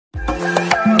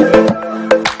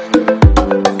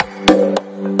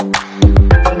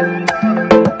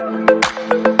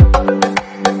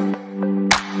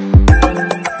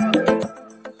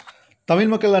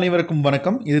தமிழ் மக்கள் அனைவருக்கும்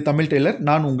வணக்கம். இது தமிழ் டெய்லர்.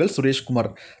 நான் உங்கள் சுரேஷ்குமார்.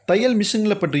 தையல்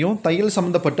மிஷின்களை பற்றியும் தையல்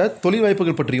சம்மந்தப்பட்ட தொழில்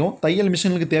வாய்ப்புகள் பற்றியும் தையல்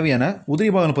மிஷினுக்கு தேவையான உதிரி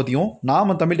பாகங்களை பற்றியும்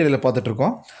நாம் தமிழ் டெய்லரில்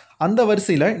பார்த்துட்ருக்கோம். அந்த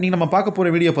வரிசையில் நீங்கள் நம்ம பார்க்க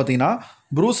போகிற வீடியோ பார்த்தீங்கன்னா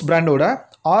ப்ரூஸ் பிராண்டோட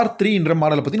R3 என்ற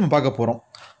மாடலை பற்றி நம்ம பார்க்க போகிறோம்.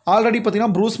 ஆல்ரெடி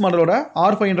பார்த்தீங்கன்னா ப்ரூஸ் மாடலோட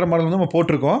R5 என்ற மாடல் வந்து நம்ம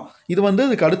போட்டிருக்கோம். இது வந்து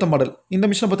இதுக்கு அடுத்த மாடல். இந்த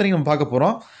மிஷினை பற்றி நம்ம பார்க்க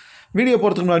போகிறோம். வீடியோ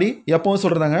போகிறதுக்கு முன்னாடி எப்பவும்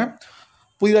சொல்கிறதாங்க,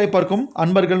 புதிதாக பார்க்கும்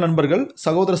அன்பர்கள், நண்பர்கள்,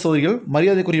 சகோதர சகோதரிகள்,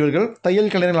 மரியாதைக்குரியவர்கள், தையல்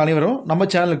கலைஞர்கள் அனைவரும் நம்ம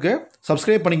சேனலுக்கு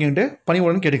சப்ஸ்கிரைப் பண்ணிக்கிட்டு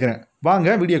பணிவுடன் கேட்டுக்கிறேன்.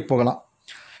 வாங்க வீடியோக்கு போகலாம்.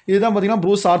 இதுதான் பார்த்தீங்கன்னா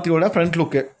ப்ரூஸ் R3யோட ஃப்ரண்ட்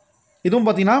லுக்கு. இதுவும்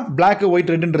பார்த்தீங்கன்னா பிளாக், ஒயிட்,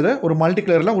 ரெட்டுன்றது ஒரு மல்டி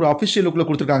கலரில் ஒரு அஃபிஷியல் லுக்கில்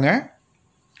கொடுத்துருக்காங்க.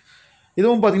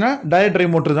 இதுவும் பார்த்தீங்கன்னா டயர்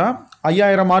ட்ரைவ் மோட்ரு தான்.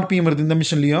 5000 RPM இருக்குது இந்த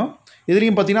மிஷின்லேயும்.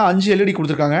 இதுலேயும் பார்த்தீங்கன்னா 5 LED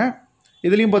கொடுத்துருக்காங்க.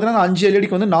 இதுலேயும் பார்த்தீங்கன்னா 5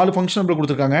 LEDக்கு வந்து 4 ஃபங்க்ஷனபிள்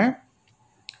கொடுத்துருக்காங்க.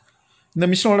 இந்த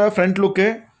மிஷினோட ஃப்ரண்ட் லுக்கு,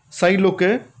 சைட்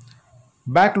லுக்கு,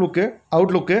 பேக் லுக்கு,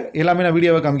 அவுட் லுக்கு எல்லாமே நான்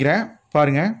வீடியோவை காமிக்கிறேன்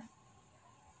பாருங்கள்.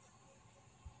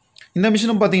 இந்த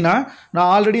மிஷினும் பார்த்தீங்கன்னா நான்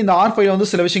ஆல்ரெடி இந்த R5 வந்து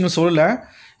சில விஷயங்கள் சொல்லலை.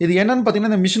 இது என்னென்னு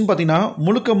பார்த்தீங்கன்னா, இந்த மிஷின் பார்த்தீங்கன்னா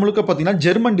முழுக்க பார்த்தீங்கன்னா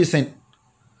ஜெர்மன் டிசைன்.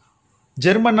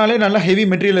 ஜெர்மன்னாலே நல்லா ஹெவி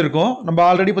மெட்டீரியல் இருக்கும். நம்ம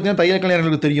ஆல்ரெடி பார்த்தீங்கன்னா தையல்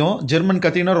கலைஞர்களுக்கு தெரியும், ஜெர்மன்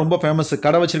கத்திரினா ரொம்ப ஃபேமஸ்,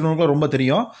 கடை வச்சிருக்கிறவங்களுக்கு ரொம்ப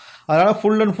தெரியும். அதனால்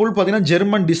ஃபுல் அண்ட் ஃபுல் பார்த்தீங்கன்னா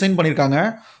ஜெர்மன் டிசைன் பண்ணியிருக்காங்க.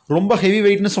 ரொம்ப ஹெவி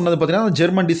வெயிட்னு சொன்னது பார்த்தீங்கன்னா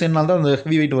ஜெர்மன் டிசைனால் தான் அந்த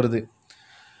ஹெவி வெயிட் வருது.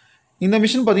 இந்த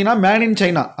மிஷின் பார்த்தீங்கன்னா மேட் இன்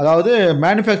சைனா, அதாவது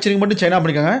மேனுஃபேக்சரிங் மட்டும் சைனா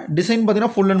பண்ணியிருக்காங்க. டிசைன்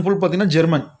பார்த்தீங்கன்னா ஃபுல் அண்ட் ஃபுல் பார்த்தீங்கன்னா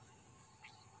ஜெர்மன்.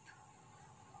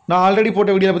 நான் ஆல்ரெடி போட்ட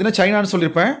வீடியோவில் பார்த்தீங்கன்னா சைனான்னு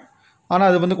சொல்லியிருப்பேன், ஆனால்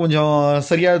அது வந்து கொஞ்சம்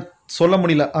சரியாக சொல்ல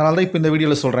முடியல, அதனால தான் இப்போ இந்த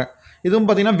வீடியோவில் சொல்கிறேன். இதுவும்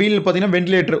பார்த்தீங்கன்னா வீல் பார்த்தீங்கன்னா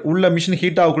வென்டிலேட்டர், உள்ள மிஷின்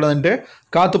ஹீட் ஆகக்கூடாதுன்ட்டு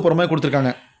காற்று போகிற மாதிரி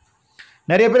கொடுத்துருக்காங்க.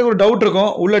 நிறைய பேருக்கு ஒரு டவுட்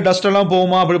இருக்கும், உள்ள டஸ்ட்டெல்லாம்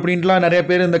போகுமா அப்படி இப்படின்ட்டுலாம் நிறைய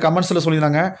பேர் இந்த கமெண்ட்ஸில்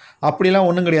சொல்லியிருந்தாங்க. அப்படிலாம்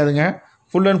ஒன்றும் கிடையாதுங்க.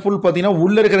 ஃபுல் அண்ட் ஃபுல் பார்த்தீங்கன்னா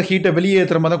உள்ளே இருக்கிற ஹீட்டை வெளியே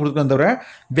ஏற்றுற மாதிரி தான் கொடுக்குறேன், தவிர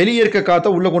வெளியே இருக்க காற்றை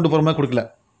உள்ளே கொண்டு போகிற மாதிரி கொடுக்கல.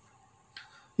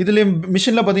 இதில்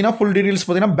மிஷினில் பார்த்தீங்கன்னா ஃபுல் டீட்டெயில்ஸ்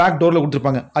பார்த்தீங்கன்னா பேக் டோரில்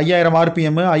கொடுத்துருப்பாங்க. 5000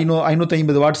 RPM,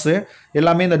 550 வாட்ஸு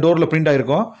எல்லாமே இந்த டோரில் பிரிண்ட்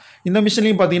ஆகிருக்கும். இந்த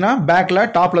மிஷின்லையும் பார்த்தீங்கன்னா பேக்கில்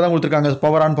டாப்பில் தான் கொடுத்துருக்காங்க,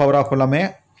 பவர் ஆன் பவர் ஆஃப் எல்லாமே.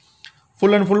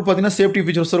 ஃபுல் அண்ட் ஃபுல் பார்த்தீங்கன்னா சேஃப்டி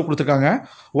ஃபீச்சர்ஸோடு கொடுத்துருக்காங்க.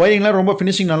 ஒயரிங்லாம் ரொம்ப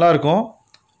ஃபினிஷிங் நல்லாயிருக்கும்.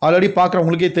 ஆல்ரெடி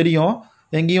பார்க்குறவங்களுக்கே தெரியும்,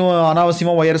 எங்கேயும்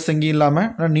அனாவசியமாக ஒயர்ஸ் எங்கேயும் இல்லாமல்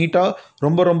ஆனால் நீட்டாக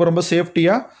ரொம்ப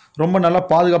சேஃப்டியாக ரொம்ப நல்லா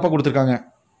பாதுகாப்பாக கொடுத்துருக்காங்க.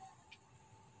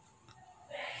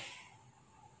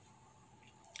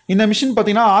 இந்த மிஷின்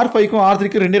பார்த்தீங்கன்னா R5க்கும்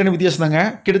R3க்கும் ரெண்டு வித்தியாசம் தாங்க.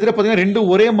 கிட்டத்தட்ட பார்த்தீங்கன்னா ரெண்டும்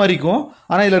ஒரே மாதிரி இருக்கும்.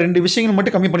 ஆனால் இதில் 2 விஷயங்கள்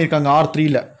மட்டும் கம்மி பண்ணியிருக்காங்க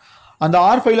R3ல். அந்த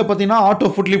R5ல் பார்த்தீங்கன்னா ஆட்டோ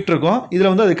ஃபுட் லிஃப்ட் இருக்கும், இதில்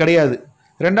வந்து அது கிடையாது.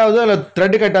 ரெண்டாவது அதில்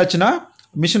த்ரெட் கட் ஆச்சுன்னா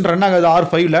மிஷின் ரன் ஆகாது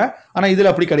R5ல், ஆனால் இதில்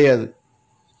அப்படி கிடையாது.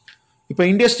 இப்போ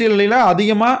இண்டஸ்ட்ரியலில்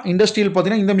அதிகமாக இண்டஸ்ட்ரியல்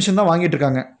பார்த்தீங்கன்னா இந்த மிஷின் தான் வாங்கிட்டு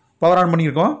இருக்காங்க. பவர் ஆன்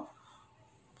பண்ணியிருக்கோம்.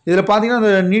 இதில் பார்த்தீங்கன்னா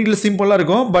அந்த நீடில் சிம்பிளாக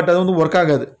இருக்கும், பட் அது வந்து ஒர்க்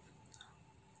ஆகாது.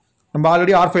 நம்ம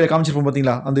ஆல்ரெடி R5ல் காமிச்சிருப்போம்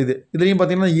பார்த்தீங்களா, அந்த இதுலேயும்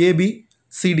பார்த்தீங்கன்னா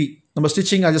ABCD நம்ம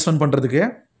ஸ்டிச்சிங் அட்ஜஸ்ட்மெண்ட் பண்ணுறதுக்கு.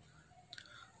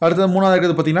 அடுத்தது மூணாவது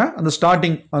இருக்கிறது பார்த்தீங்கன்னா அந்த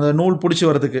ஸ்டார்டிங், அந்த நூல் பிடிச்சி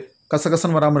வரதுக்கு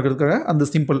கசகசன்னு வராமல் இருக்கிறதுக்காக அந்த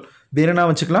சிம்பிள் வேணும்னா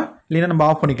வச்சுக்கலாம், இல்லைன்னா நம்ம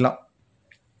ஆஃப் பண்ணிக்கலாம்.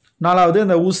 நாலாவது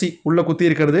அந்த ஊசி உள்ளே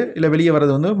குத்தி இருக்கிறது இல்லை வெளியே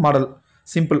வர்றது வந்து மாடல்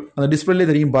சிம்பிள், அந்த டிஸ்பிளேலே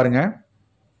தெரியும் பாருங்கள்.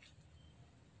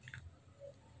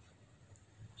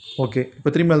 ஓகே, இப்போ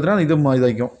திரும்பி எழுதுனா இது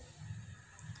இதாகும்.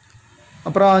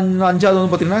 அப்புறம் அஞ்சாவது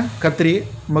வந்து பார்த்திங்கன்னா கத்திரி,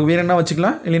 நமக்கு வேணும்னா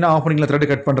வச்சுக்கலாம், இல்லைன்னா ஆஃப் பண்ணிக்கலாம்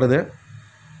த்ரெட் கட் பண்ணுறது.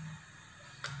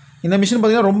 இந்த மிஷின்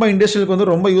பார்த்திங்கன்னா ரொம்ப இண்டஸ்ட்ரியலுக்கு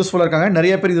வந்து ரொம்ப யூஸ்ஃபுல்லாக இருக்காங்க.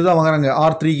 நிறைய பேர் இது தான் வாங்குறாங்க.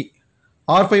 R3,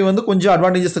 R5 வந்து கொஞ்சம்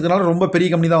அட்வான்டேஜஸ் இருக்கிறனால ரொம்ப பெரிய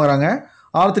கம்பெனி தான் வராங்க.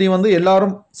 R3 வந்து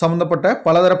எல்லாரும் சம்மந்தப்பட்ட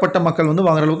பலதரப்பட்ட மக்கள் வந்து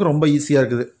வாங்குற அளவுக்கு ரொம்ப ஈஸியாக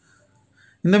இருக்குது.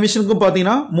 இந்த மிஷினுக்கும்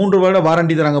பார்த்தீங்கன்னா 3 வருட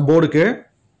வாரண்டி தராங்க போர்டுக்கு.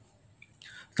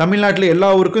 தமிழ்நாட்டில் எல்லா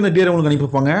ஊருக்கும் இந்த டீரை உங்களுக்கு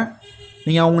அனுப்பிப்பாங்க.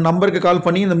 நீங்கள் அவங்க நம்பருக்கு கால்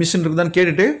பண்ணி இந்த மிஷின் இருக்குதான்னு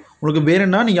கேட்டுட்டு உங்களுக்கு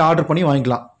வேணும்னா நீங்கள் ஆர்டர் பண்ணி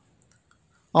வாங்கிக்கலாம்.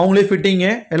 அவங்களே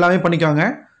ஃபிட்டிங்கு எல்லாமே பண்ணிக்காங்க.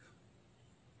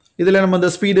 இதில் நம்ம இந்த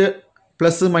ஸ்பீடு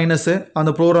ப்ளஸ்ஸு மைனஸு அந்த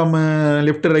ப்ரோக்ராமு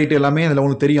லெஃப்ட் ரைட்டு எல்லாமே அதில்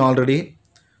உங்களுக்கு தெரியும். ஆல்ரெடி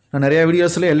நான் நிறையா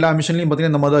வீடியோஸில் எல்லா மிஷின்லையும்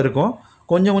பார்த்திங்கன்னா இந்த மாதிரி தான் இருக்கும்.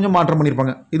 கொஞ்சம் மாற்றம்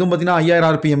பண்ணியிருப்பாங்க. இதுவும் பார்த்திங்கன்னா 5000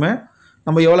 RPM,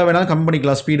 நம்ம எவ்வளோ வேணாலும் கம்மி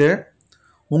பண்ணிக்கலாம். ஸ்பீடு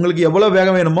உங்களுக்கு எவ்வளோ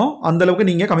வேகம் வேணுமோ அந்தளவுக்கு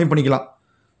நீங்கள் கம்மி பண்ணிக்கலாம்.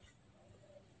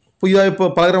 புதிதாக இப்போ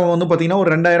பழகிறவங்க வந்து பார்த்திங்கன்னா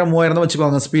ஒரு 2000-3000 தான்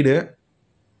வச்சுக்குவாங்க ஸ்பீடு.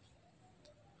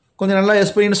 கொஞ்சம் நல்லா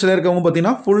எக்ஸ்பீரியன்ஸில் இருக்கவங்க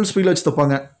பார்த்தீங்கன்னா ஃபுல் ஸ்பீடில் வச்சு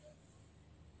தப்பாங்க.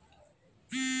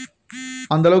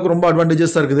 அந்தளவுக்கு ரொம்ப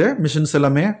அட்வான்டேஜஸாக இருக்குது மிஷின்ஸ்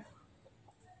எல்லாமே.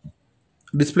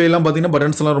 டிஸ்பிளேலாம் பார்த்தீங்கன்னா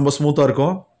பட்டன்ஸ் எல்லாம் ரொம்ப ஸ்மூத்தாக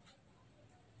இருக்கும்.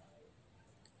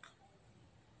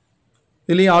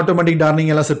 இதுலேயும் ஆட்டோமேட்டிக்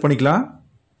டார்னிங் எல்லாம் செட் பண்ணிக்கலாம்.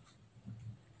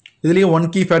 இதுலேயும் 1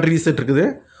 key ஃபேக்டரி செட் இருக்குது.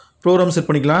 ப்ரோக்ராம் செட்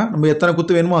பண்ணிக்கலாம். நம்ம எத்தனை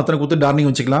குத்து வேணுமோ அத்தனை குத்து டார்னிங்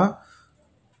வச்சுக்கலாம்,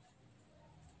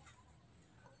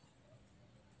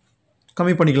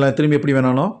 கம்மி பண்ணிக்கலாம் திரும்பி எப்படி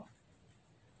வேணாலும்.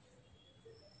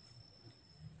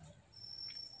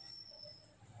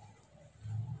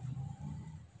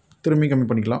 திரும்பி கம்மி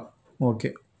பண்ணிக்கலாம். ஓகே,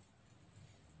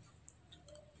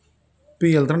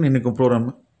 PL தான் நினைக்கும் ப்ரோக்ராம்.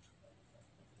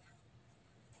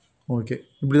 ஓகே,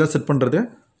 இப்படி தான் செட் பண்ணுறது.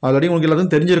 ஆல்ரெடி உங்களுக்கு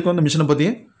எல்லாத்தையும் தெரிஞ்சிருக்கும் இந்த மிஷினை பற்றி.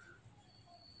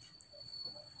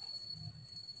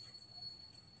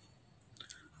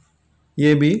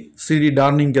 ஏபி சிடி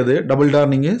டார்னிங், அது டபுள்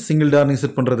டார்னிங்கு, சிங்கிள் டார்னிங்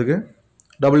செட் பண்ணுறதுக்கு.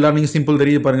 டபுள் டார்னிங் சிம்பிள்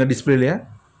தெரியுது பாருங்கள் டிஸ்பிளேலையே,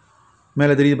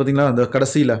 மேலே தெரியுது பார்த்தீங்களா, அந்த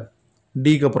கடைசியில்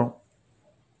டிக்கு அப்புறம்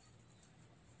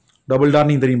டபுள்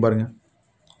டார்னிங் தெரியும் பாருங்கள்.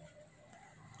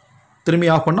 திரும்பி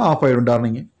ஆஃப் பண்ணால் ஆஃப் ஆகிடும்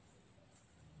டார்னிங்கு.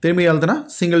 திரும்பி அழுத்தினா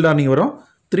சிங்கிள் டார்னிங் வரும்,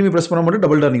 திரும்பி ப்ரெஸ் பண்ண மட்டும்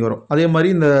டபுள் டார்னிங் வரும். அதே மாதிரி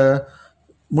இந்த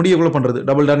முடியக்குள்ளே பண்ணுறது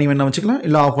டபுள் டார்னிங் வேணால் வச்சுக்கலாம்,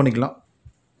 இல்லை ஆஃப் பண்ணிக்கலாம்.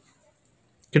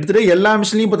 கிட்டத்தட்ட எல்லா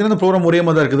மிஷின்லையும் பார்த்தீங்கன்னா இந்த ப்ரோக்ராம் ஒரே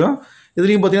மாதிரி தான் இருக்குது.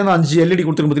 இதுலேயும் பார்த்தீங்கன்னா 5 LED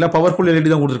கொடுத்துருக்கு, பார்த்தீங்கன்னா பவர்ஃபுல் LED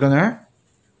தான் கொடுத்துருக்காங்க.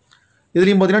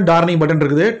 இதுலேயும் பார்த்தீங்கன்னா டார்னிங் பட்டன்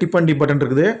இருக்குது, டிப் அண்ட் டிப் பட்டன்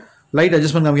இருக்குது, லைட்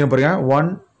அட்ஜஸ்ட்மெண்ட் காமிக்கிறேன் பாருங்கள். 1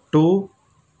 2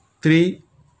 3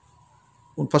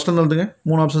 ஃபஸ்ட்டு வந்துங்க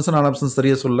 3 ஆப்ஷன்ஸ் 4 ஆப்ஷன்ஸ்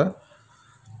சரியாக சொல்ல.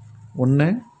 1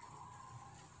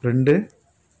 2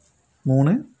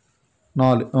 3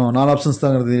 4 4 ஆப்ஷன்ஸ்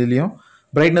தான் இருக்குது. இதுலேயும்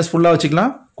பிரைட்னஸ் ஃபுல்லாக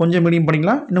வச்சுக்கலாம், கொஞ்சம் மீடியம்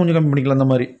பண்ணிக்கலாம், இன்னும் கொஞ்சம் கம்மி பண்ணிக்கலாம்.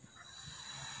 அந்த மாதிரி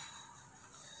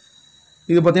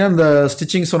இது பார்த்தீங்கன்னா இந்த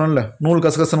ஸ்டிச்சிங் சொன்னல, நூல்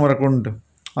கசகசன்னு வரக்கூடாது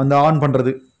அந்த ஆன்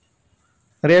பண்ணுறது.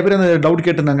 நிறைய பேர் அந்த டவுட்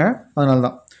கேட்டிருந்தாங்க, அதனால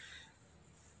தான்.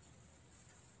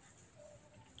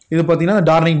 இது பார்த்தீங்கன்னா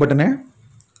டார்னிங் பட்டனு,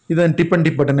 இது tip and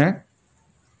tip button.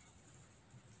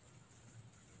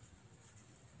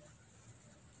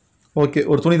 Okay,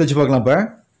 ஒரு துணி தைச்சு பார்க்கலாம். இப்போ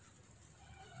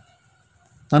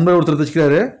நண்பர் ஒருத்தர்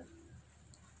தைச்சிக்கிறாரு,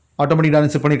 ஆட்டோமேட்டிக்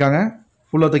டார்னிங் செட் பண்ணியிருக்காங்க,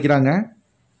 ஃபுல்லாக தைக்கிறாங்க.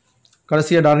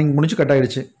 கடைசியாக டார்னிங் முடிச்சு கட்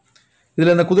ஆகிடுச்சு.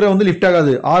 இதில் இந்த குதிரை வந்து லிஃப்ட்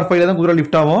ஆகாது, R5 தான் குதிரை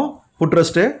லிஃப்ட் ஆகும், ஃபுட்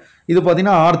ரெஸ்ட்டு. இது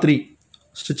பார்த்தீங்கன்னா R3.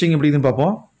 ஸ்டிச்சிங் எப்படி இதுன்னு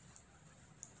பார்ப்போம்.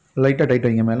 லைட்டாக டைட்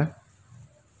வைங்க மேலே.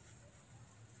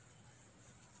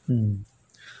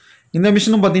 இந்த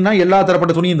மிஷினும் பார்த்தீங்கன்னா எல்லா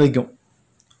தரப்பட்ட துணியும் தைக்கும்.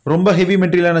 ரொம்ப ஹெவி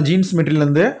மெட்டீரியலான ஜீன்ஸ்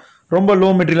மெட்டீரியல்லேருந்து ரொம்ப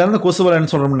லோ மெட்டீரியலான கொசு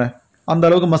வலைன்னு சொல்கிறோம்ல, அந்த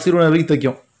அளவுக்கு மஸ்கிரோ வரைக்கும்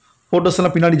தைக்கும். ஃபோட்டோஸ்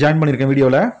எல்லாம் பின்னாடி ஜாயின் பண்ணியிருக்கேன்,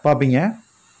 வீடியோவில் பார்ப்பீங்க.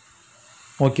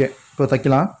 ஓகே, இப்போ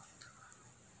தைக்கலாம்.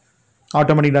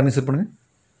 ஆட்டோமேட்டிக் டார்னிங் செட் பண்ணுங்கள்.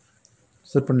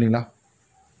 செட் பண்ணலீங்களா?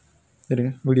 சரிங்க,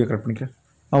 வீடியோ கரெக்ட் பண்ணிக்கிறேன்.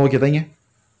 ஓகே, தைங்க.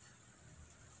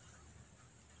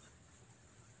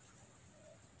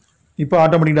 இப்போ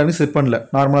ஆட்டோமேட்டிக் டார்னிங் செட் பண்ணல,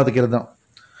 நார்மலாக தைக்கிறது தான்.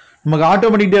 நமக்கு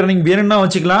ஆட்டோமேட்டிக் டார்னிங் வேணும்னா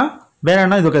வச்சுக்கலாம்,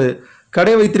 வேணும்னா இது இருக்காது.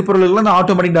 கடை வைத்திருப்பவர்களுக்குலாம் இந்த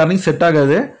ஆட்டோமேட்டிக் டார்னிங் செட்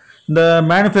ஆகாது. இந்த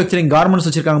மேனுஃபேக்சரிங் கார்மெண்ட்ஸ்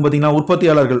வச்சுருக்காங்க பார்த்தீங்கன்னா,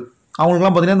 உற்பத்தியாளர்கள்,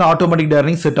 அவங்களுக்குலாம் பார்த்தீங்கன்னா இந்த ஆட்டோமேட்டிக்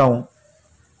டார்னிங் செட் ஆகும்.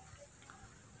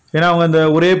 ஏன்னா அவங்க இந்த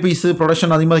ஒரே பீஸு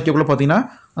ப்ரொடக்ஷன் அதிகமாக வைக்கக்குள்ள பார்த்தீங்கன்னா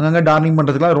அங்கங்கே டார்னிங்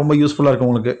பண்ணுறதுக்குலாம் ரொம்ப யூஸ்ஃபுல்லாக இருக்கும்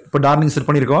உங்களுக்கு. இப்போ டார்னிங் செட்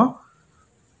பண்ணியிருக்கோம்.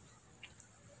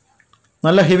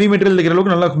 நல்லா ஹெவி மெட்டீரியல் தைக்கிற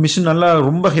அளவுக்கு நல்லா மிஷின், நல்லா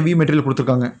ரொம்ப ஹெவி மெட்டீரியல்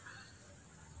கொடுத்துருக்காங்க.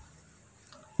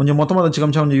 கொஞ்சம் மொத்தமாக தைச்சு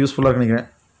காமிச்சா கொஞ்சம் யூஸ்ஃபுல்லாக இருக்குன்னு நினைக்கிறேன்.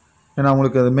 ஏன்னா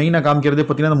அவங்களுக்கு அது மெயினாக காமிக்கிறதே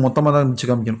பார்த்தீங்கன்னா அந்த மொத்தமாக தான் தைச்சு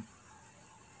காமிக்கணும்.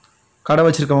 கடை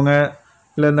வச்சுருக்கவங்க,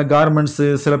 இல்லை இந்த கார்மெண்ட்ஸு,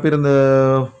 சில பேர் இந்த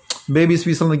பேபிஸ்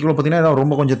பீஸ்லாம் தைக்கக்குள்ள பார்த்தீங்கன்னா இதான்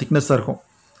ரொம்ப கொஞ்சம் திக்னஸ்ஸாக இருக்கும்.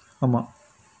 ஆமாம்.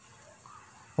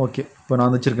 ஓகே, இப்போ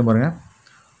நான் வச்சுருக்கேன் பாருங்கள்.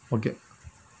 ஓகே,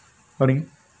 அப்படிங்க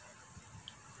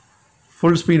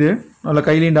ஃபுல் ஸ்பீடு. நல்லா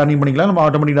கையிலையும் டார்னிங் பண்ணிக்கலாம், நம்ம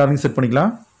ஆட்டோமேட்டிக் டார்னிங் செட்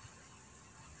பண்ணிக்கலாம்.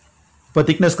 இப்போ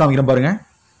திக்னஸ் காமிக்கிறேன் பாருங்கள்.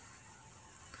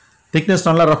 திக்னஸ்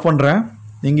நல்லா ரஃப் பண்ணுறேன்,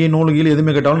 எங்கேயும் நூல் கீழே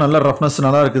எதுவுமே கட்டாலும் நல்லா ரஃப்னஸ்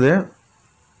நல்லா இருக்குது.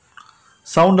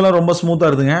 சவுண்டெல்லாம் ரொம்ப ஸ்மூத்தாக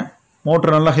இருக்குதுங்க.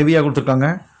 மோட்டர் நல்லா ஹெவியாக கொடுத்துருக்காங்க.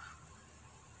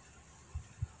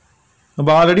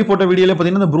 இப்போ ஆல்ரெடி போட்ட வீடியோவில்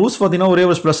பார்த்தீங்கன்னா இந்த ப்ரூஸ் பார்த்தீங்கன்னா ஒரே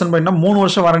ஒரு ப்ளஸ் பண்ணினா 3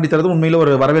 வருஷம் வாரண்டி தரது உண்மையில்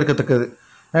ஒரு வரவேற்கத்தக்கது.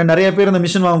 நிறைய பேர் இந்த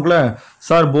மிஷின் வாங்கக்குள்ள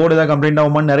சார் போர்டு ஏதாவது கம்ப்ளைண்ட்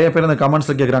ஆகுமான்னு நிறைய பேர் இந்த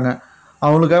கமெண்ட்ஸில் கேட்குறாங்க.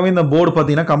 அவங்களுக்காகவே இந்த போர்டு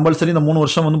பார்த்தீங்கன்னா கம்பல்சரி இந்த 3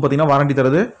 வருஷம் வந்து பார்த்தீங்கன்னா வாரண்டி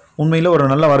தரது உண்மையில் ஒரு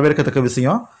நல்ல வரவேற்கத்தக்க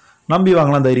விஷயம். நம்பி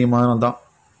வாங்கலாம் தைரியமாக தான்.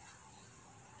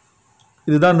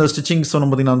 இதுதான் இந்த ஸ்டிச்சிங் சொன்ன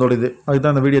பார்த்தீங்கன்னா அதோட இது.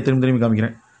 அதுதான் இந்த வீடியோ திரும்பி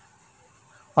காமிக்கிறேன்.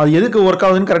 அது எதுக்கு ஒர்க்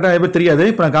ஆகுதுன்னு கரெக்டாக நிறைய பேர் தெரியாது.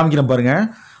 இப்போ நான் காமிக்கிறேன் பாருங்கள்.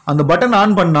 அந்த பட்டன்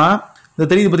ஆன் பண்ணால் இந்த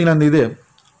தெரியுது பார்த்தீங்கன்னா அந்த இது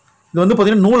வந்து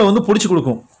பார்த்தீங்கன்னா நூலை வந்து பிடிச்சி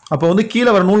கொடுக்கும். அப்போ வந்து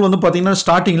கீழே வர நூல் வந்து பார்த்தீங்கன்னா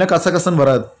ஸ்டார்டிங்கில் கசகசன்னு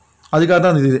வராது. அதுக்காக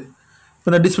தான் இது. இப்போ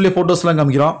இந்த டிஸ்பிளே ஃபோட்டோஸ்லாம்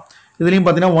காமிக்கிறோம். இதுலேயும்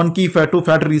பார்த்தீங்கன்னா 1 key 2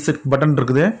 ஃபேக்டரி ரீசெட் பட்டன்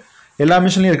இருக்குது. எல்லா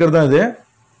மிஷின்லையும் இருக்கிறது தான் இது.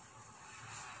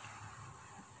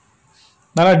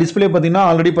 நல்லா டிஸ்பிளே பார்த்தீங்கன்னா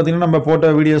ஆல்ரெடி பார்த்தீங்கன்னா நம்ம போட்ட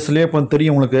வீடியோஸ்லேயே இப்போ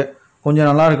தெரியும் உங்களுக்கு. கொஞ்சம்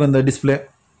நல்லாயிருக்கும் இந்த டிஸ்பிளே.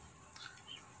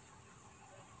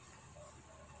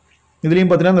 இதுலேயும்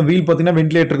பார்த்தீங்கன்னா இந்த வீல் பார்த்தீங்கன்னா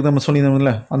வென்டிலேட்டர் இருக்குது நம்ம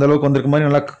சொல்லியிருந்தோம்ல, அந்த அளவுக்கு வந்திருக்க மாதிரி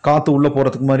நல்லா காற்று உள்ளே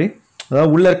போகிறதுக்கு மாதிரி,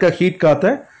 அதாவது உள்ளே இருக்க ஹீட்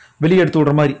காற்றை வெளியே எடுத்து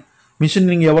விட்ற மாதிரி. மிஷின்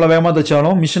நீங்கள் எவ்வளோ வேகமாக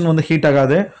தைச்சாலும் மிஷின் வந்து ஹீட்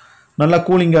ஆகாது, நல்லா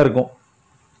கூலிங்காக இருக்கும்.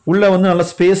 உள்ளே வந்து நல்லா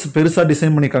ஸ்பேஸ் பெருசாக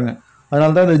டிசைன் பண்ணியிருக்காங்க. அதனால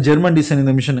தான் இந்த ஜெர்மன் டிசைன்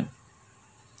இந்த மிஷின்.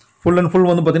 ஃபுல் அண்ட் ஃபுல்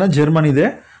வந்து பார்த்தீங்கன்னா ஜெர்மன். இது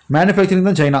மேனுஃபேக்சரிங்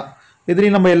தான் சைனா.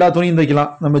 இதுலேயும் நம்ம எல்லா துணியும்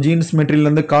தைக்கலாம். நம்ம ஜீன்ஸ்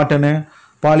மெட்டீரியல்லேருந்து காட்டனு,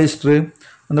 பாலிஸ்ட்ரு,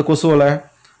 அந்த கொசுவலை,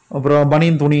 அப்புறம்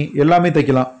பனியன் துணி எல்லாமே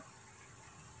தைக்கலாம்.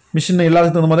 மிஷின்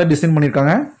எல்லாத்துக்கும் தகுந்த மாதிரி தான் டிசைன்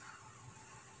பண்ணியிருக்காங்க.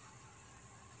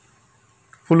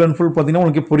 ஃபுல் அண்ட் ஃபுல் பார்த்தீங்கன்னா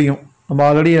உங்களுக்கு புரியும். நம்ம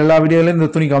ஆல்ரெடி எல்லா வீடியோலையும் இந்த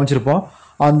துணி காமிச்சிருப்போம்.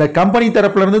 அந்த கம்பெனி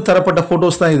தரப்புலேருந்து தரப்பட்ட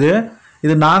ஃபோட்டோஸ் தான் இது.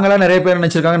 இது நாங்களா நிறைய பேர்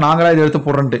நினச்சிருக்காங்க நாங்களா இதை எடுத்து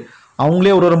போடுறேன்ட்டு.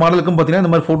 அவங்களே ஒரு மாடலுக்கும் பார்த்தீங்கன்னா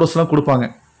இந்த மாதிரி ஃபோட்டோஸ்லாம் கொடுப்பாங்க.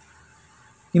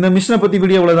 இந்த மிஷினை பற்றி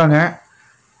வீடியோ இவ்வளோதாங்க.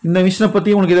 இந்த மிஷினை பற்றி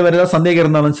உங்களுக்கு வேறு ஏதாவது சந்தேகம்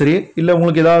இருந்தாலும் சரி, இல்லை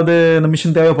உங்களுக்கு ஏதாவது இந்த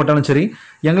மிஷின் தேவைப்பட்டாலும் சரி,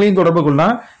 எங்களையும் தொடர்பு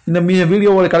கொள்ளலாம். இந்த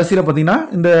வீடியோவோட கடைசியில் பார்த்தீங்கன்னா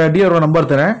இந்த டீலரோட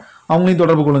நம்பர் தரேன், அவங்களையும்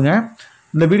தொடர்பு கொள்ளுங்க.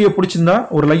 இந்த வீடியோ பிடிச்சிருந்தா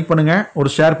ஒரு லைக் பண்ணுங்கள், ஒரு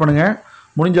ஷேர் பண்ணுங்கள்.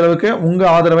 முடிஞ்ச அளவுக்கு உங்கள்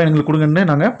ஆதரவை எங்களுக்கு கொடுங்கன்னு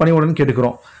நாங்கள் பணிவுடன்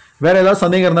கேட்டுக்கிறோம். வேறு ஏதாவது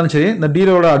சந்தேகம் இருந்தாலும் சரி, இந்த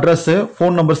டீலரோட அட்ரஸ்ஸு,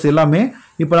 ஃபோன் நம்பர்ஸ் எல்லாமே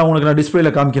இப்போ நான்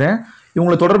டிஸ்பிளேல காமிக்கிறேன்.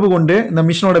 இவங்களை தொடர்பு கொண்டு இந்த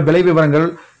மிஷினோட விலை விவரங்கள்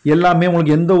எல்லாமே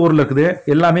உங்களுக்கு எந்த ஊரில் இருக்குது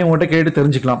எல்லாமே உங்கள்கிட்ட கேட்டு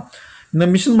தெரிஞ்சுக்கலாம். இந்த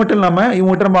மிஷின் மட்டும் இல்லாமல்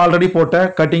இவங்ககிட்ட நம்ம ஆல்ரெடி போட்ட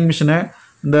கட்டிங் மிஷினு,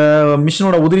 இந்த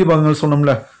மிஷினோட உதிரி பாகங்கள்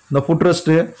சொன்னோம்ல, இந்த ஃபுட்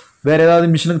ரெஸ்ட்டு, வேறு ஏதாவது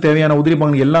மிஷினுக்கு தேவையான உதிரி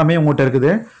பாகங்கள் எல்லாமே உங்கள்கிட்ட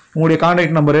இருக்குது. உங்களுடைய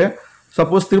கான்டாக்ட் நம்பரு,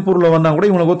 சப்போஸ் திருப்பூரில் வந்தால் கூட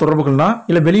இவங்களுக்கு தொடர்பு கொள்ளலாம்.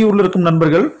 இல்லை வெளியூரில் இருக்கும்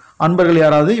அன்பர்கள்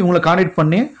யாராவது இவங்களை கான்டாக்ட்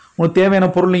பண்ணி உங்களுக்கு தேவையான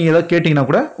பொருள் நீங்கள் ஏதாவது கேட்டிங்கன்னா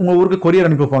கூட உங்கள் ஊருக்கு கொரியர்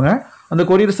அனுப்பி வைப்பாங்க. அந்த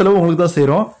கொரியர் செலவு உங்களுக்கு தான்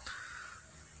சேரும்.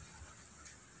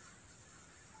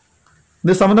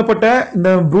 இது சம்மந்தப்பட்ட இந்த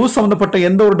ப்ரூஸ் சம்மந்தப்பட்ட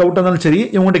எந்த ஒரு டவுட்டாக இருந்தாலும் சரி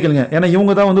இவங்ககிட்ட கேளுங்க. ஏன்னா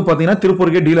இவங்க தான் வந்து பார்த்தீங்கன்னா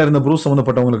திருப்பூருக்கே டீலர் இந்த ப்ரூஸ்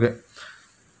சம்மந்தப்பட்டவங்களுக்கு.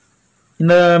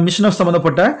 இந்த மிஷின்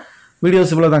சம்மந்தப்பட்ட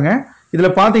வீடியோஸ் இவ்வளோ தாங்க.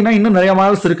 இதில் பார்த்தீங்கன்னா இன்னும் நிறைய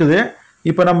மாடல்ஸ் இருக்குது.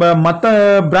 இப்போ நம்ம மற்ற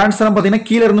பிராண்ட்ஸ் எல்லாம் பார்த்தீங்கன்னா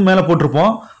கீழே இருந்து மேலே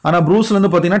போட்டிருப்போம். ஆனால்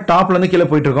ப்ரூஸ்லேருந்து பார்த்தீங்கன்னா டாப்லேருந்து கீழே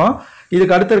போயிட்டுருக்கோம்.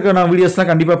 இதுக்கு அடுத்த இருக்க நான்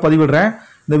வீடியோஸ்லாம் கண்டிப்பாக பதிவிடுறேன்.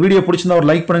 இந்த வீடியோ பிடிச்சிருந்தா ஒரு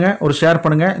லைக் பண்ணுங்கள், ஒரு ஷேர்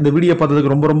பண்ணுங்கள். இந்த வீடியோ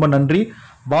பார்த்ததுக்கு ரொம்ப ரொம்ப நன்றி.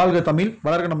 வாழ்க தமிழ்,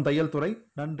 வளர்க நம் தையல் துறை.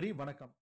 நன்றி, வணக்கம்.